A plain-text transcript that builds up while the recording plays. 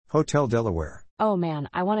Hotel Delaware. Oh man,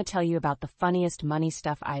 I want to tell you about the funniest money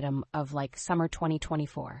stuff item of summer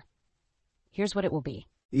 2024. Here's what it will be.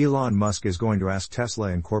 Elon Musk is going to ask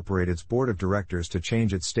Tesla Incorporated's board of directors to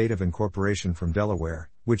change its state of incorporation from Delaware,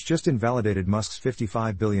 which just invalidated Musk's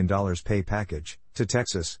 $55 billion pay package, to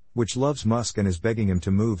Texas, which loves Musk and is begging him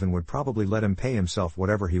to move and would probably let him pay himself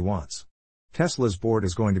whatever he wants. Tesla's board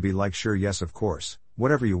is going to be like, sure, yes, of course,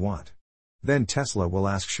 whatever you want. Then Tesla will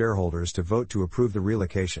ask shareholders to vote to approve the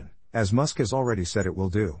relocation, as Musk has already said it will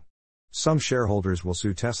do. Some shareholders will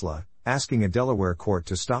sue Tesla, asking a Delaware court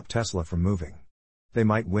to stop Tesla from moving. They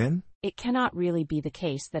might win? It cannot really be the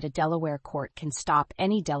case that a Delaware court can stop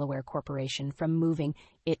any Delaware corporation from moving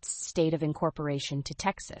its state of incorporation to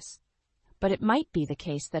Texas. But it might be the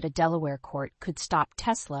case that a Delaware court could stop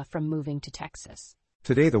Tesla from moving to Texas.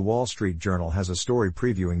 Today the Wall Street Journal has a story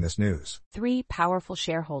previewing this news. 3 powerful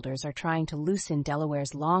shareholders are trying to loosen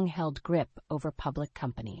Delaware's long-held grip over public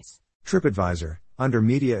companies. TripAdvisor, under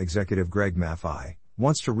media executive Greg Maffei,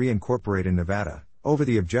 wants to reincorporate in Nevada, over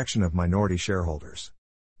the objection of minority shareholders.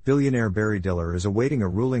 Billionaire Barry Diller is awaiting a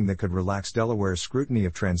ruling that could relax Delaware's scrutiny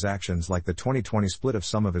of transactions like the 2020 split of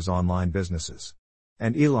some of his online businesses.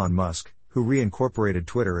 And Elon Musk, who reincorporated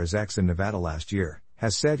Twitter as X in Nevada last year,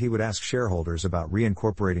 has said he would ask shareholders about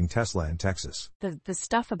reincorporating Tesla in Texas. The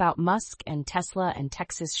stuff about Musk and Tesla and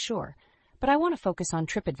Texas, sure, but I want to focus on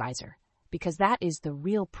TripAdvisor, because that is the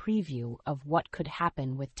real preview of what could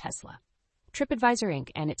happen with Tesla. TripAdvisor Inc.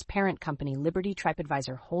 and its parent company Liberty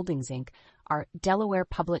TripAdvisor Holdings Inc. are Delaware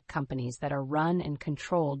public companies that are run and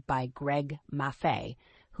controlled by Greg Maffei,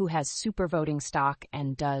 who has super voting stock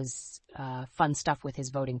and does fun stuff with his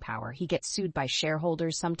voting power. He gets sued by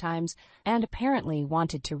shareholders sometimes, and apparently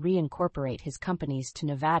wanted to reincorporate his companies to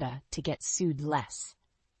Nevada to get sued less.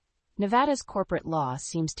 Nevada's corporate law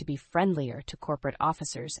seems to be friendlier to corporate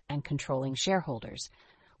officers and controlling shareholders,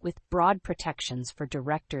 with broad protections for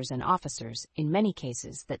directors and officers in many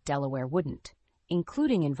cases that Delaware wouldn't,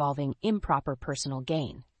 including involving improper personal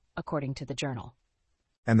gain, according to the Journal.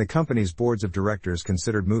 And the company's boards of directors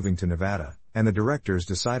considered moving to Nevada, and the directors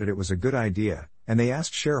decided it was a good idea, and they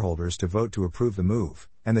asked shareholders to vote to approve the move,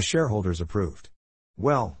 and the shareholders approved.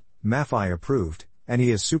 Well, Maffei approved, and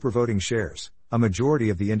he is supervoting shares. A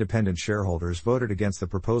majority of the independent shareholders voted against the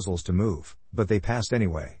proposals to move, but they passed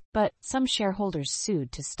anyway. But some shareholders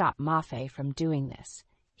sued to stop Maffei from doing this.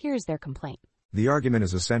 Here's their complaint. The argument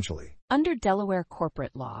is essentially, under Delaware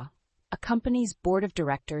corporate law, a company's board of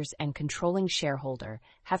directors and controlling shareholder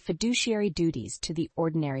have fiduciary duties to the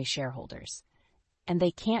ordinary shareholders, and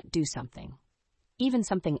they can't do something, even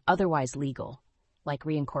something otherwise legal, like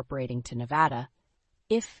reincorporating to Nevada,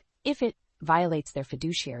 if it violates their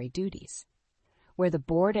fiduciary duties. Where the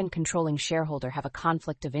board and controlling shareholder have a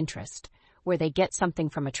conflict of interest, where they get something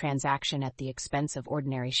from a transaction at the expense of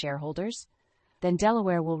ordinary shareholders, then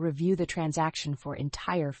Delaware will review the transaction for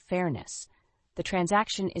entire fairness. The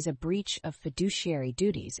transaction is a breach of fiduciary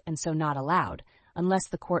duties and so not allowed, unless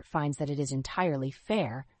the court finds that it is entirely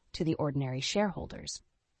fair to the ordinary shareholders.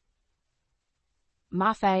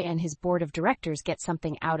 Maffei and his board of directors get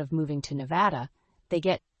something out of moving to Nevada. They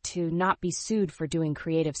get to not be sued for doing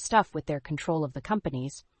creative stuff with their control of the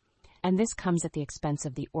companies, and this comes at the expense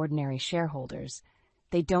of the ordinary shareholders.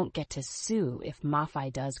 They don't get to sue if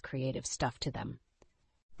Maffei does creative stuff to them.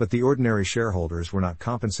 But the ordinary shareholders were not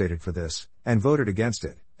compensated for this, and voted against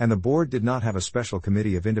it, and the board did not have a special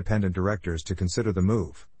committee of independent directors to consider the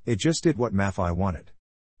move. It just did what Maffei wanted.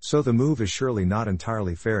 So the move is surely not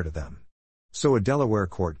entirely fair to them. So a Delaware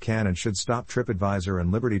court can and should stop TripAdvisor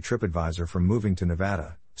and Liberty TripAdvisor from moving to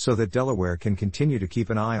Nevada, so that Delaware can continue to keep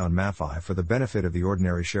an eye on Maffei for the benefit of the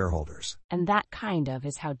ordinary shareholders. And that kind of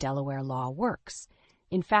is how Delaware law works.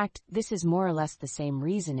 In fact, this is more or less the same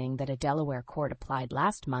reasoning that a Delaware court applied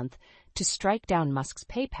last month to strike down Musk's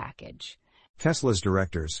pay package. Tesla's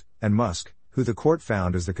directors, and Musk, who the court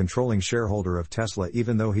found is the controlling shareholder of Tesla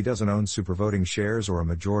even though he doesn't own supervoting shares or a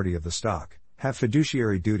majority of the stock, have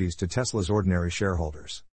fiduciary duties to Tesla's ordinary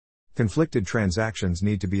shareholders. Conflicted transactions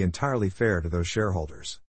need to be entirely fair to those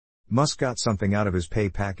shareholders. Musk got something out of his pay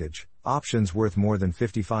package, options worth more than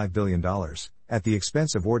 $55 billion, at the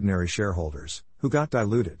expense of ordinary shareholders, who got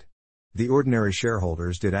diluted. The ordinary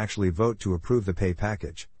shareholders did actually vote to approve the pay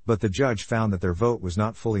package, but the judge found that their vote was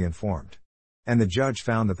not fully informed. And the judge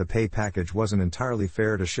found that the pay package wasn't entirely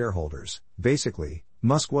fair to shareholders. Basically,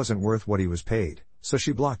 Musk wasn't worth what he was paid, so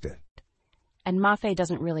she blocked it. And Maffei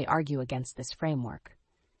doesn't really argue against this framework.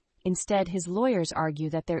 Instead, his lawyers argue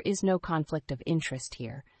that there is no conflict of interest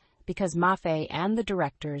here, because Maffei and the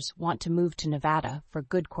directors want to move to Nevada for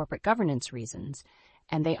good corporate governance reasons,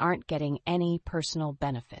 and they aren't getting any personal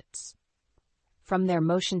benefits. from their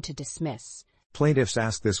motion to dismiss. Plaintiffs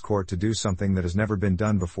ask this court to do something that has never been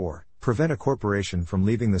done before: prevent a corporation from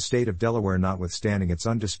leaving the state of Delaware notwithstanding its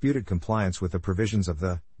undisputed compliance with the provisions of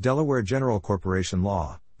the Delaware General Corporation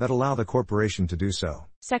Law that allow the corporation to do so.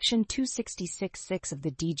 Section 266(6) of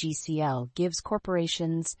the DGCL gives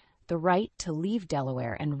corporations the right to leave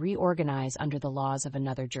Delaware and reorganize under the laws of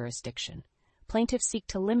another jurisdiction. Plaintiffs seek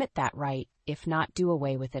to limit that right, if not do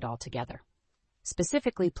away with it altogether.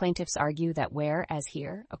 Specifically, plaintiffs argue that where, as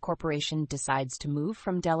here, a corporation decides to move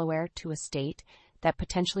from Delaware to a state that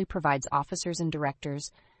potentially provides officers and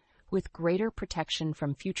directors with greater protection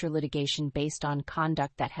from future litigation based on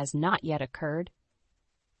conduct that has not yet occurred,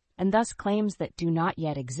 and thus claims that do not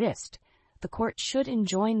yet exist, the court should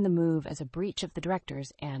enjoin the move as a breach of the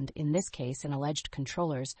directors and, in this case, an alleged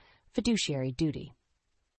controller's fiduciary duty.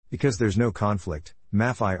 Because there's no conflict,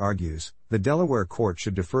 Maffei argues, the Delaware court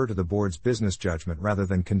should defer to the board's business judgment rather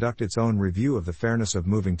than conduct its own review of the fairness of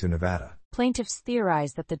moving to Nevada. Plaintiffs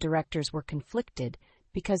theorize that the directors were conflicted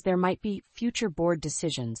because there might be future board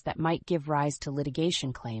decisions that might give rise to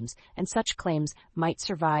litigation claims, and such claims might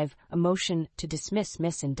survive a motion to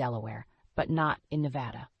dismiss in Delaware, but not in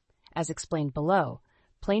Nevada. As explained below,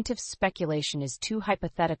 plaintiffs' speculation is too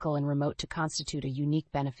hypothetical and remote to constitute a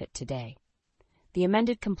unique benefit today. The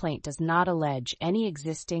amended complaint does not allege any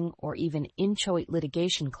existing or even inchoate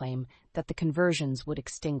litigation claim that the conversions would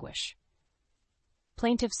extinguish.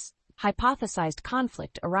 Plaintiffs' hypothesized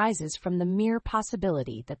conflict arises from the mere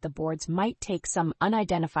possibility that the boards might take some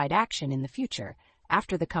unidentified action in the future,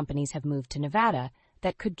 after the companies have moved to Nevada,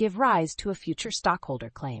 that could give rise to a future stockholder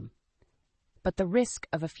claim. But the risk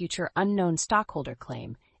of a future unknown stockholder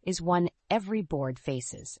claim is one every board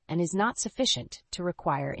faces and is not sufficient to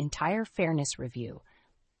require entire fairness review,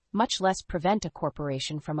 much less prevent a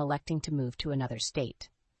corporation from electing to move to another state.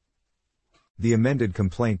 The amended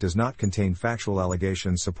complaint does not contain factual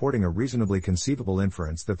allegations supporting a reasonably conceivable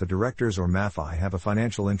inference that the directors or Maffei have a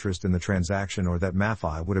financial interest in the transaction or that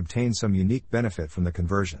Maffei would obtain some unique benefit from the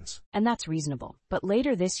conversions. And that's reasonable. But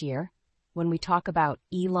later this year, when we talk about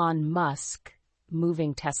Elon Musk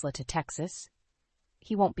moving Tesla to Texas,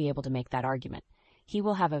 he won't be able to make that argument. He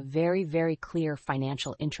will have a very, very clear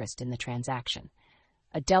financial interest in the transaction.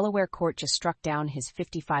 A Delaware court just struck down his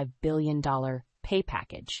 $55 billion pay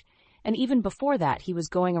package. And even before that, he was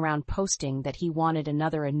going around posting that he wanted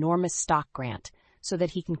another enormous stock grant so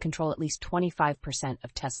that he can control at least 25%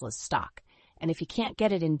 of Tesla's stock. And if he can't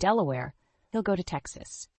get it in Delaware, he'll go to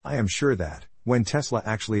Texas. I am sure that, when Tesla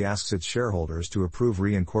actually asks its shareholders to approve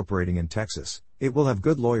reincorporating in Texas, it will have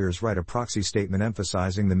good lawyers write a proxy statement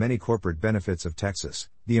emphasizing the many corporate benefits of Texas,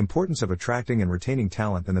 the importance of attracting and retaining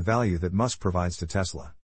talent, and the value that Musk provides to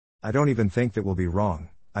Tesla. I don't even think that will be wrong.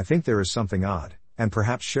 I think there is something odd, and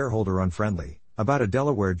perhaps shareholder unfriendly, about a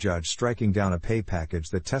Delaware judge striking down a pay package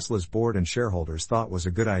that Tesla's board and shareholders thought was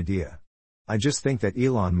a good idea. I just think that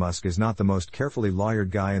Elon Musk is not the most carefully lawyered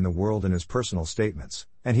guy in the world in his personal statements,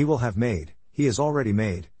 and he has already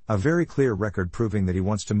made, a very clear record proving that he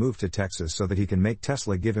wants to move to Texas so that he can make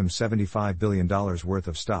Tesla give him $75 billion worth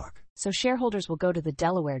of stock. So shareholders will go to the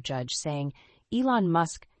Delaware judge saying, Elon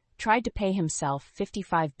Musk tried to pay himself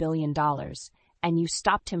 $55 billion, and you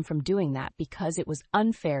stopped him from doing that because it was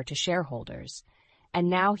unfair to shareholders. And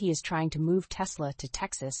now he is trying to move Tesla to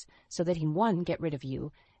Texas so that he, 1, get rid of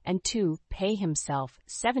you, and 2, pay himself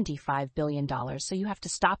 $75 billion, so you have to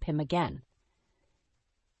stop him again.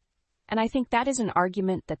 And I think that is an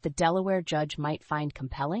argument that the Delaware judge might find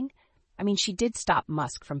compelling. I mean, she did stop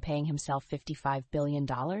Musk from paying himself $55 billion.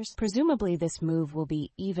 Presumably this move will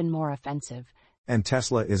be even more offensive. And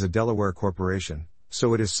Tesla is a Delaware corporation,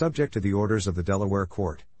 so it is subject to the orders of the Delaware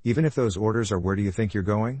court, even if those orders are "where do you think you're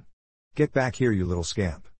going? Get back here, you little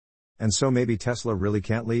scamp." And so maybe Tesla really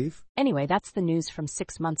can't leave? Anyway, that's the news from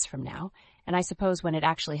 6 months from now, and I suppose when it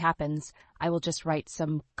actually happens, I will just write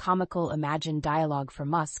some comical imagined dialogue for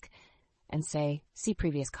Musk and say, see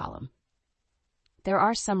previous column. There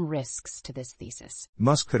are some risks to this thesis.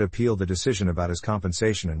 Musk could appeal the decision about his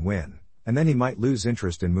compensation and win, and then he might lose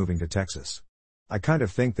interest in moving to Texas. I kind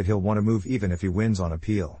of think that he'll want to move even if he wins on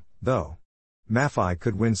appeal, though. Maffei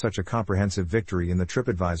could win such a comprehensive victory in the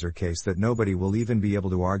TripAdvisor case that nobody will even be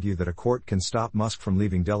able to argue that a court can stop Musk from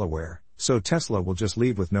leaving Delaware, so Tesla will just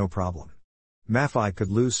leave with no problem. Maffei could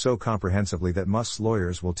lose so comprehensively that Musk's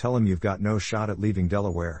lawyers will tell him you've got no shot at leaving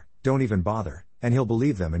Delaware, don't even bother, and he'll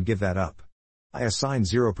believe them and give that up. I assign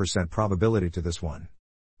 0% probability to this one.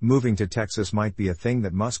 Moving to Texas might be a thing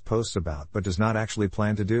that Musk posts about but does not actually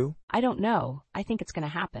plan to do? I don't know. I think it's going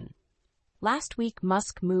to happen. Last week,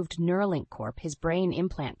 Musk moved Neuralink Corp., his brain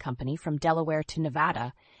implant company, from Delaware to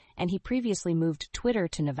Nevada, and he previously moved Twitter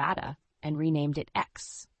to Nevada. and renamed it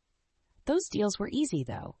X. Those deals were easy,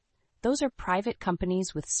 though. Those are private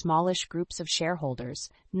companies with smallish groups of shareholders,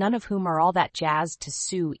 none of whom are all that jazzed to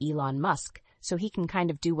sue Elon Musk, so he can kind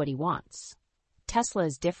of do what he wants. Tesla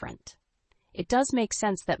is different. It does make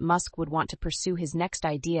sense that Musk would want to pursue his next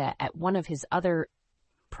idea at one of his other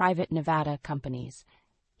private Nevada companies.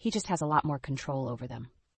 He just has a lot more control over them.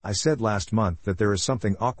 I said last month that there is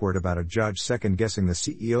something awkward about a judge second-guessing the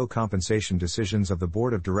CEO compensation decisions of the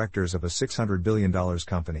board of directors of a $600 billion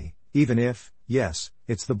company, even if, yes,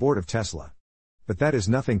 it's the board of Tesla. But that is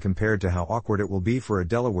nothing compared to how awkward it will be for a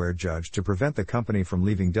Delaware judge to prevent the company from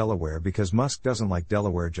leaving Delaware because Musk doesn't like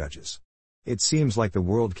Delaware judges. It seems like the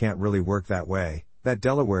world can't really work that way, that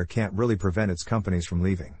Delaware can't really prevent its companies from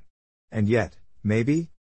leaving. And yet, maybe?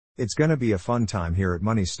 It's gonna be a fun time here at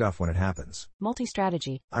MoneyStuff when it happens.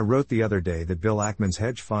 Multi-strategy. I wrote the other day that Bill Ackman's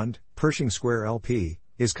hedge fund, Pershing Square LP,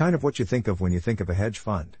 is kind of what you think of when you think of a hedge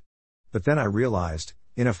fund. But then I realized,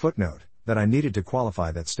 in a footnote, that I needed to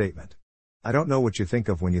qualify that statement. I don't know what you think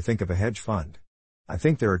of when you think of a hedge fund. I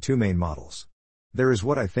think there are two main models. There is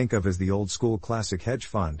what I think of as the old school classic hedge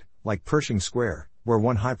fund, like Pershing Square, where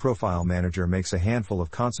one high-profile manager makes a handful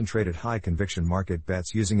of concentrated high-conviction market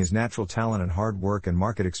bets using his natural talent and hard work and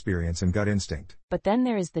market experience and gut instinct. But then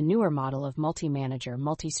there is the newer model of multi-manager,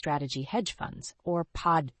 multi-strategy hedge funds, or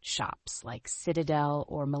pod shops like Citadel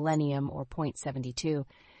or Millennium or Point72,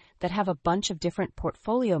 that have a bunch of different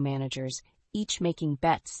portfolio managers, each making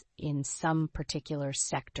bets in some particular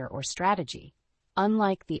sector or strategy.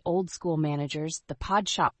 Unlike the old-school managers, the pod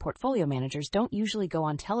shop portfolio managers don't usually go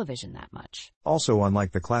on television that much. Also,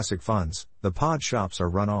 unlike the classic funds, the pod shops are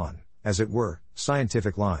run on, as it were,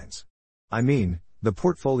 scientific lines. I mean, the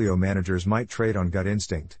portfolio managers might trade on gut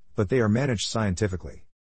instinct, but they are managed scientifically.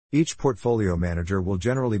 Each portfolio manager will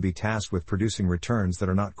generally be tasked with producing returns that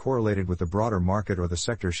are not correlated with the broader market or the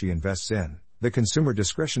sector she invests in. The consumer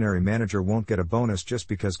discretionary manager won't get a bonus just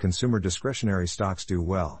because consumer discretionary stocks do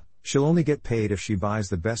well. She'll only get paid if she buys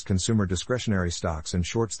the best consumer discretionary stocks and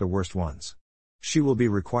shorts the worst ones. She will be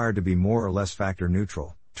required to be more or less factor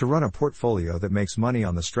neutral, to run a portfolio that makes money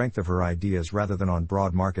on the strength of her ideas rather than on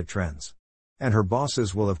broad market trends. And her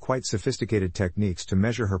bosses will have quite sophisticated techniques to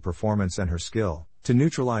measure her performance and her skill, to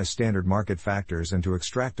neutralize standard market factors and to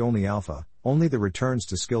extract only alpha, only the returns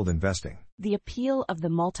to skilled investing. The appeal of the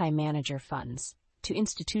multi-manager funds to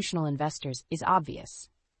institutional investors is obvious.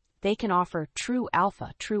 They can offer true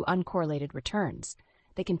alpha, true uncorrelated returns.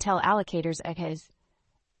 They can tell allocators,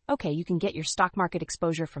 okay, you can get your stock market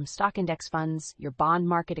exposure from stock index funds, your bond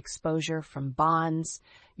market exposure from bonds,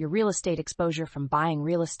 your real estate exposure from buying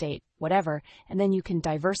real estate, whatever, and then you can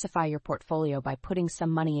diversify your portfolio by putting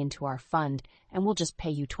some money into our fund, and we'll just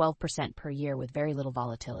pay you 12% per year with very little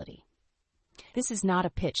volatility. This is not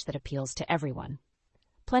a pitch that appeals to everyone.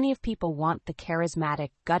 Plenty of people want the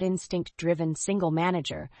charismatic, gut instinct-driven single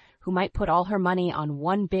manager who might put all her money on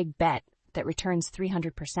one big bet that returns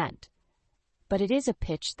 300%. But it is a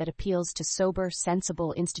pitch that appeals to sober,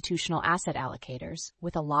 sensible institutional asset allocators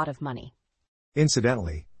with a lot of money.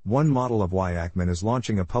 Incidentally, one model of why Ackman is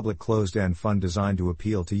launching a public closed-end fund designed to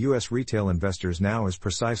appeal to U.S. retail investors now is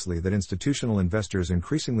precisely that institutional investors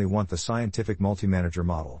increasingly want the scientific multi-manager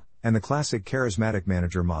model, and the classic charismatic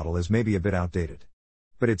manager model is maybe a bit outdated.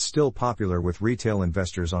 But it's still popular with retail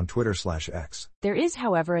investors on Twitter/X. There is,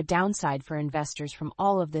 however, a downside for investors from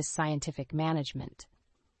all of this scientific management.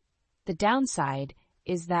 The downside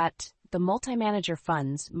is that the multi-manager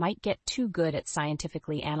funds might get too good at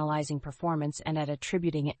scientifically analyzing performance and at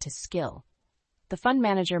attributing it to skill. The fund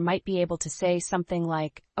manager might be able to say something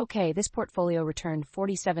like, okay, this portfolio returned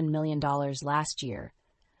 $47 million last year,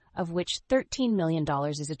 of which $13 million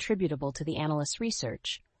is attributable to the analyst's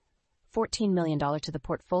research, $14 million to the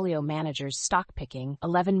portfolio manager's stock picking,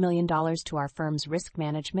 $11 million to our firm's risk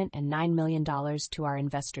management, and $9 million to our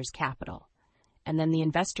investors' capital. And then the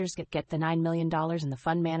investors get the $9 million and the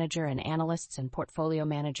fund manager and analysts and portfolio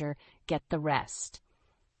manager get the rest.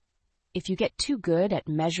 If you get too good at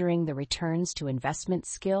measuring the returns to investment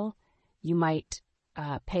skill, you might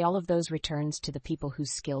pay all of those returns to the people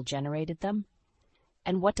whose skill generated them.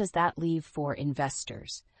 And what does that leave for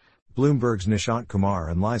investors? Bloomberg's Nishant Kumar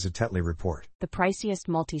and Liza Tetley report. The priciest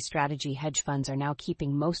multi-strategy hedge funds are now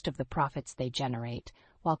keeping most of the profits they generate,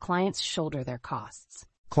 while clients shoulder their costs.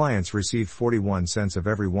 Clients received 41 cents of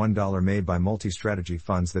every $1 made by multi-strategy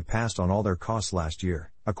funds that passed on all their costs last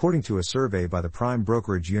year, according to a survey by the prime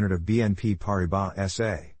brokerage unit of BNP Paribas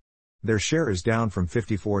SA. Their share is down from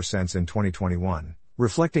 54 cents in 2021,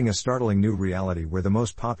 reflecting a startling new reality where the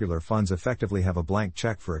most popular funds effectively have a blank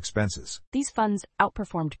check for expenses. These funds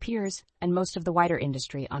outperformed peers and most of the wider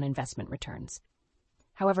industry on investment returns.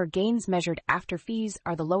 However, gains measured after fees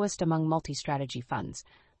are the lowest among multi-strategy funds.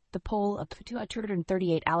 The poll of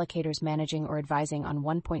 238 allocators managing or advising on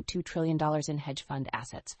 $1.2 trillion in hedge fund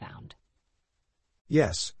assets found.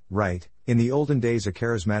 Yes, right. In the olden days, a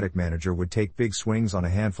charismatic manager would take big swings on a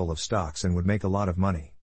handful of stocks and would make a lot of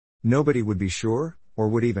money. Nobody would be sure, or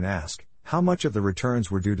would even ask, how much of the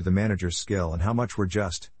returns were due to the manager's skill and how much were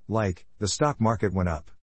just, like, the stock market went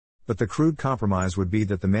up. But the crude compromise would be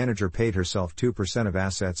that the manager paid herself 2% of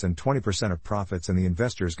assets and 20% of profits and the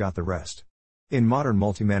investors got the rest. In modern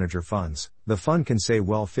multi-manager funds, the fund can say,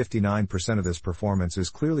 well, 59% of this performance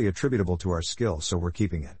is clearly attributable to our skill, so we're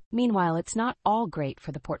keeping it. Meanwhile, it's not all great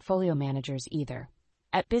for the portfolio managers either.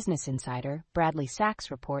 At Business Insider, Bradley Sachs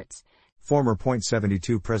reports, former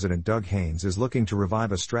Point72 President Doug Haynes is looking to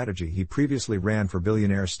revive a strategy he previously ran for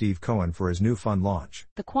billionaire Steve Cohen for his new fund launch.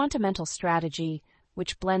 The quantamental strategy,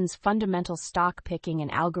 which blends fundamental stock picking and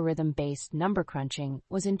algorithm-based number crunching,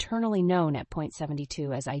 was internally known at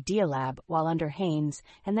Point72 as Idealab while under Haynes,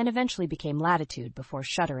 and then eventually became Latitude before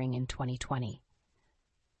shuttering in 2020.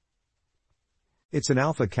 It's an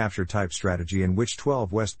alpha capture type strategy in which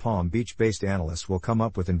 12 West Palm Beach-based analysts will come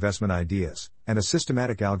up with investment ideas, and a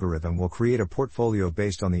systematic algorithm will create a portfolio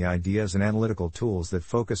based on the ideas and analytical tools that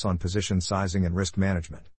focus on position sizing and risk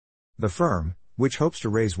management. The firm, which hopes to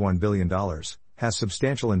raise $1 billion, has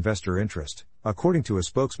substantial investor interest, according to a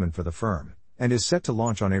spokesman for the firm, and is set to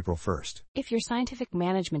launch on April 1st. If your scientific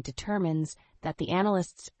management determines that the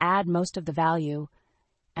analysts add most of the value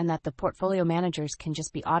and that the portfolio managers can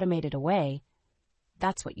just be automated away,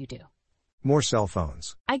 that's what you do. More cell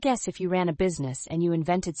phones. I guess if you ran a business and you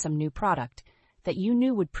invented some new product that you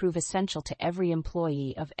knew would prove essential to every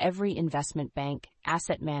employee of every investment bank,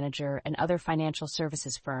 asset manager, and other financial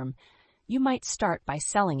services firm, you might start by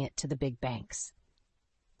selling it to the big banks.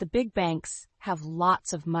 The big banks have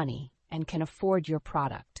lots of money and can afford your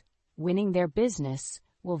product. Winning their business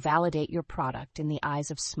will validate your product in the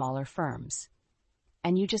eyes of smaller firms.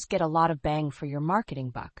 And you just get a lot of bang for your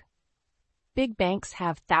marketing buck. Big banks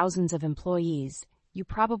have thousands of employees. You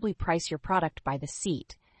probably price your product by the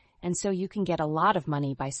seat, and so you can get a lot of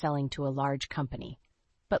money by selling to a large company.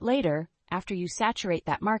 But later, after you saturate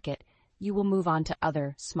that market, you will move on to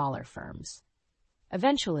other, smaller firms.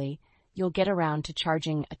 Eventually, you'll get around to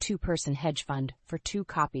charging a 2-person hedge fund for 2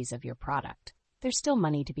 copies of your product. There's still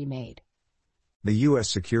money to be made. The U.S.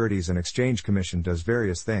 Securities and Exchange Commission does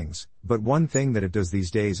various things, but one thing that it does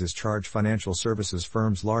these days is charge financial services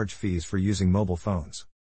firms large fees for using mobile phones.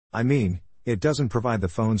 I mean, it doesn't provide the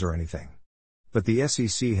phones or anything. But the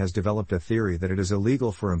SEC has developed a theory that it is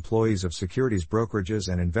illegal for employees of securities brokerages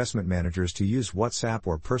and investment managers to use WhatsApp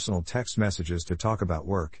or personal text messages to talk about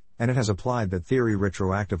work, and it has applied that theory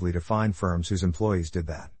retroactively to fine firms whose employees did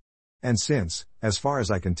that. And since, as far as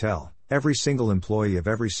I can tell, every single employee of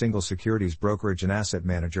every single securities brokerage and asset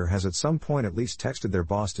manager has at some point at least texted their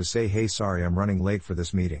boss to say, hey, sorry, I'm running late for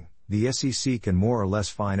this meeting, the SEC can more or less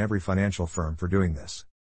fine every financial firm for doing this.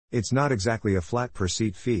 It's not exactly a flat per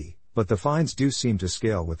seat fee, but the fines do seem to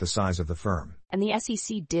scale with the size of the firm. And the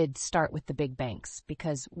SEC did start with the big banks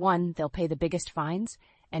because 1, they'll pay the biggest fines,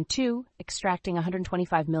 and 2, extracting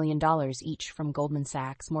 $125 million each from Goldman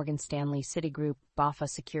Sachs, Morgan Stanley, Citigroup, BofA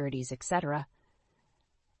Securities, etc.,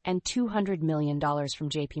 and $200 million from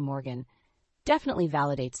JP Morgan, definitely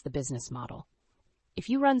validates the business model. If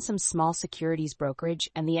you run some small securities brokerage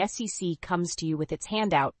and the SEC comes to you with its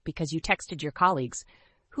hand out because you texted your colleagues,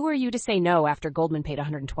 who are you to say no after Goldman paid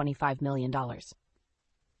 $125 million?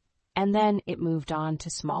 And then it moved on to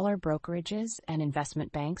smaller brokerages and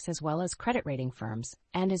investment banks as well as credit rating firms,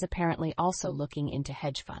 and is apparently also looking into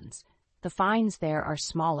hedge funds. The fines there are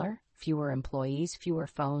smaller, fewer employees, fewer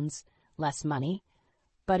phones, less money,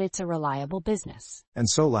 but it's a reliable business. And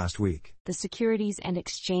so last week, the Securities and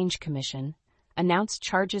Exchange Commission announced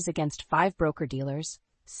charges against 5 broker-dealers,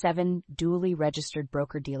 7 duly registered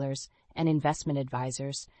broker-dealers and investment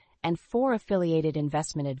advisors, and 4 affiliated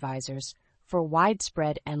investment advisors for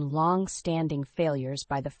widespread and long-standing failures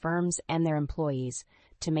by the firms and their employees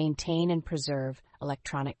to maintain and preserve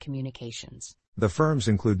electronic communications. The firms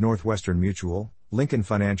include Northwestern Mutual, Lincoln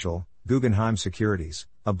Financial, Guggenheim Securities,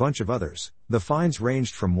 a bunch of others. The fines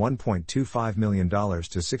ranged from $1.25 million to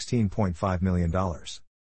 $16.5 million.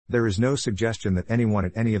 There is no suggestion that anyone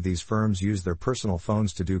at any of these firms used their personal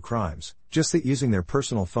phones to do crimes, just that using their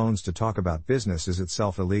personal phones to talk about business is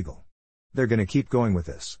itself illegal. They're going to keep going with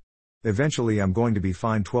this. Eventually I'm going to be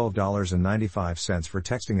fined $12.95 for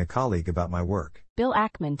texting a colleague about my work. Bill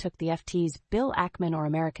Ackman took the FT's Bill Ackman or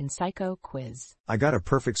American Psycho quiz. I got a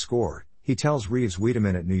perfect score, he tells Reeves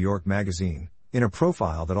Wiedemann at New York Magazine, in a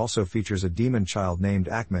profile that also features a demon child named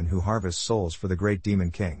Ackman who harvests souls for the great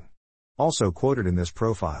demon king. Also quoted in this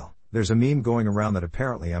profile, there's a meme going around that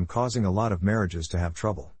apparently I'm causing a lot of marriages to have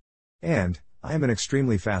trouble. And, I am an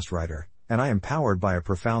extremely fast writer, and I am powered by a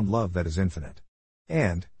profound love that is infinite.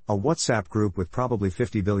 And, a WhatsApp group with probably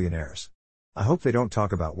 50 billionaires. I hope they don't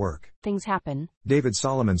talk about work. Things happen. David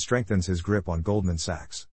Solomon strengthens his grip on Goldman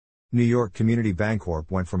Sachs. New York Community Bancorp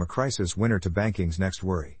went from a crisis winner to banking's next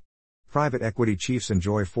worry. Private equity chiefs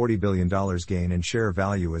enjoy $40 billion gain in share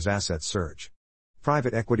value as assets surge.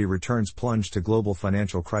 Private equity returns plunge to global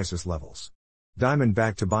financial crisis levels.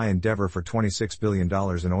 Diamondback to buy Endeavor for $26 billion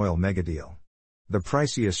in oil megadeal. The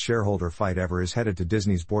priciest shareholder fight ever is headed to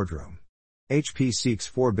Disney's boardroom. HP seeks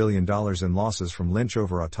 $4 billion in losses from Lynch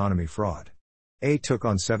over autonomy fraud. A took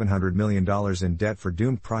on $700 million in debt for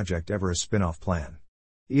doomed Project Everest spin-off plan.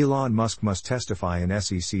 Elon Musk must testify in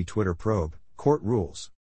SEC Twitter probe, court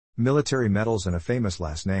rules. Military medals and a famous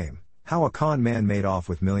last name, how a con man made off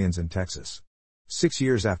with millions in Texas. 6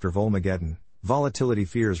 years after Volmageddon, volatility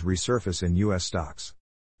fears resurface in U.S. stocks.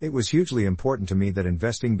 It was hugely important to me that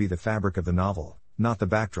investing be the fabric of the novel, not the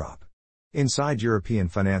backdrop. Inside European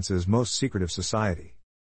finance's most secretive society.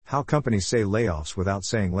 How companies say layoffs without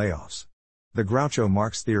saying layoffs. The Groucho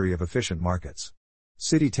Marx theory of efficient markets.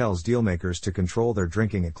 Citi tells dealmakers to control their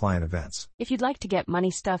drinking at client events. If you'd like to get Money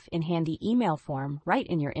Stuff in handy email form right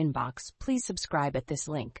in your inbox, please subscribe at this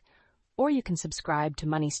link. Or you can subscribe to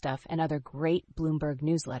Money Stuff and other great Bloomberg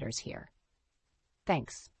newsletters here.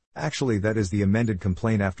 Thanks. Actually, that is the amended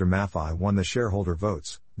complaint after MAFI won the shareholder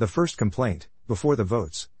votes. The first complaint, before the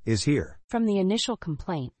votes, is here. From the initial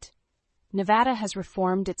complaint, Nevada has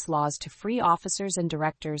reformed its laws to free officers and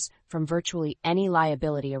directors from virtually any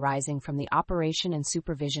liability arising from the operation and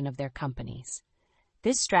supervision of their companies.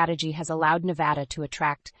 This strategy has allowed Nevada to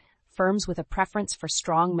attract firms with a preference for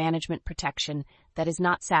strong management protection that is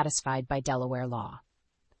not satisfied by Delaware law.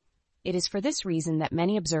 It is for this reason that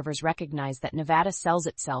many observers recognize that Nevada sells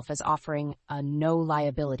itself as offering a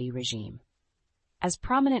no-liability regime. As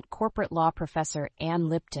prominent corporate law professor Ann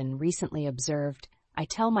Lipton recently observed, I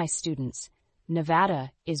tell my students,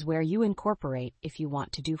 Nevada is where you incorporate if you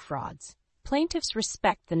want to do frauds. Plaintiffs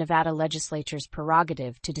respect the Nevada legislature's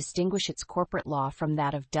prerogative to distinguish its corporate law from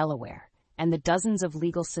that of Delaware, and the dozens of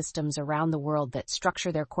legal systems around the world that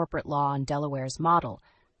structure their corporate law on Delaware's model,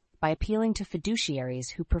 by appealing to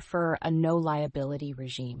fiduciaries who prefer a no-liability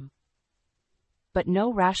regime. But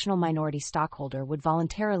no rational minority stockholder would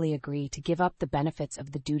voluntarily agree to give up the benefits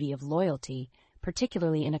of the duty of loyalty,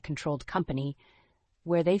 particularly in a controlled company,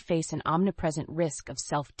 where they face an omnipresent risk of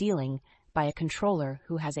self-dealing by a controller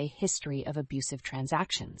who has a history of abusive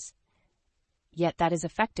transactions. Yet that is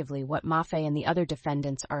effectively what Maffei and the other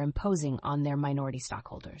defendants are imposing on their minority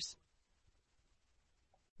stockholders.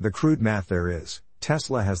 The crude math there is,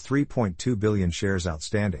 Tesla has 3.2 billion shares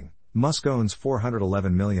outstanding, Musk owns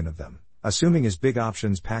 411 million of them, assuming his big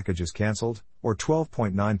options package is cancelled, or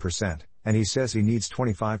 12.9%, and he says he needs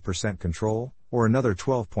 25% control, or another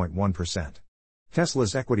 12.1%.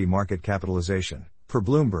 Tesla's equity market capitalization, per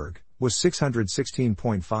Bloomberg, was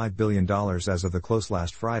 $616.5 billion as of the close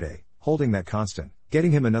last Friday. Holding that constant,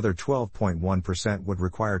 getting him another 12.1% would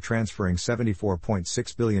require transferring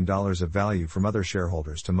 $74.6 billion of value from other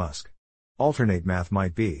shareholders to Musk. Alternate math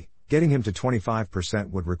might be, getting him to 25%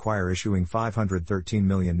 would require issuing 513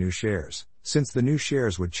 million new shares, since the new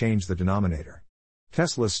shares would change the denominator.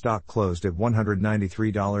 Tesla's stock closed at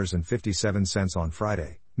 $193.57 on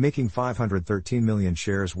Friday, making 513 million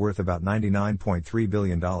shares worth about $99.3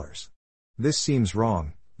 billion. This seems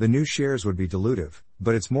wrong. The new shares would be dilutive,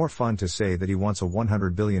 but it's more fun to say that he wants a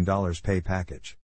 $100 billion pay package.